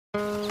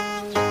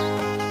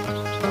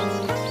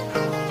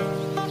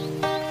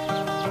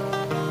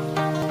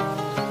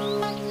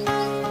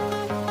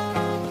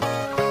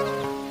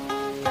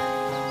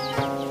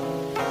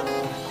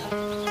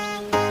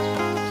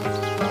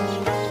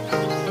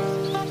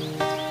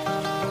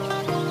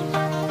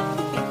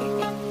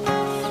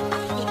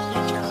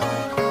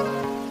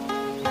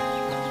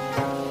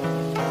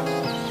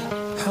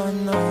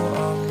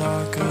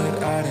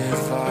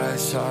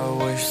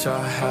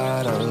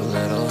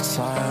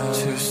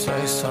to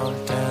say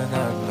something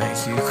that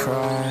makes you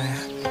cry,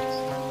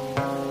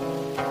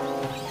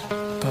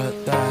 but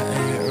that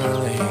ain't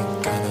really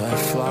gonna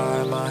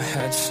fly. My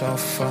head's so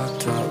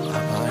fucked up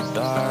I might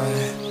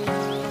die,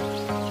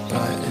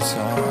 but it's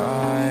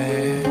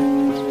alright,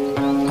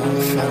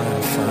 I'm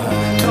feeling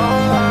fine.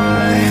 Don't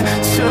lie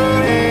to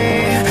me,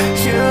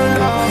 you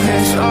know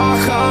it's all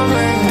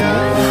coming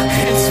down.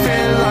 It's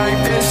been like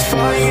this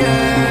for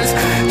years.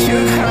 You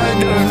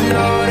kind of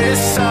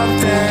noticed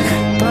something,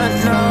 but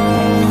no.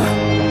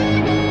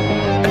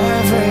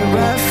 Every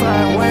red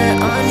flag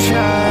went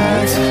unchecked.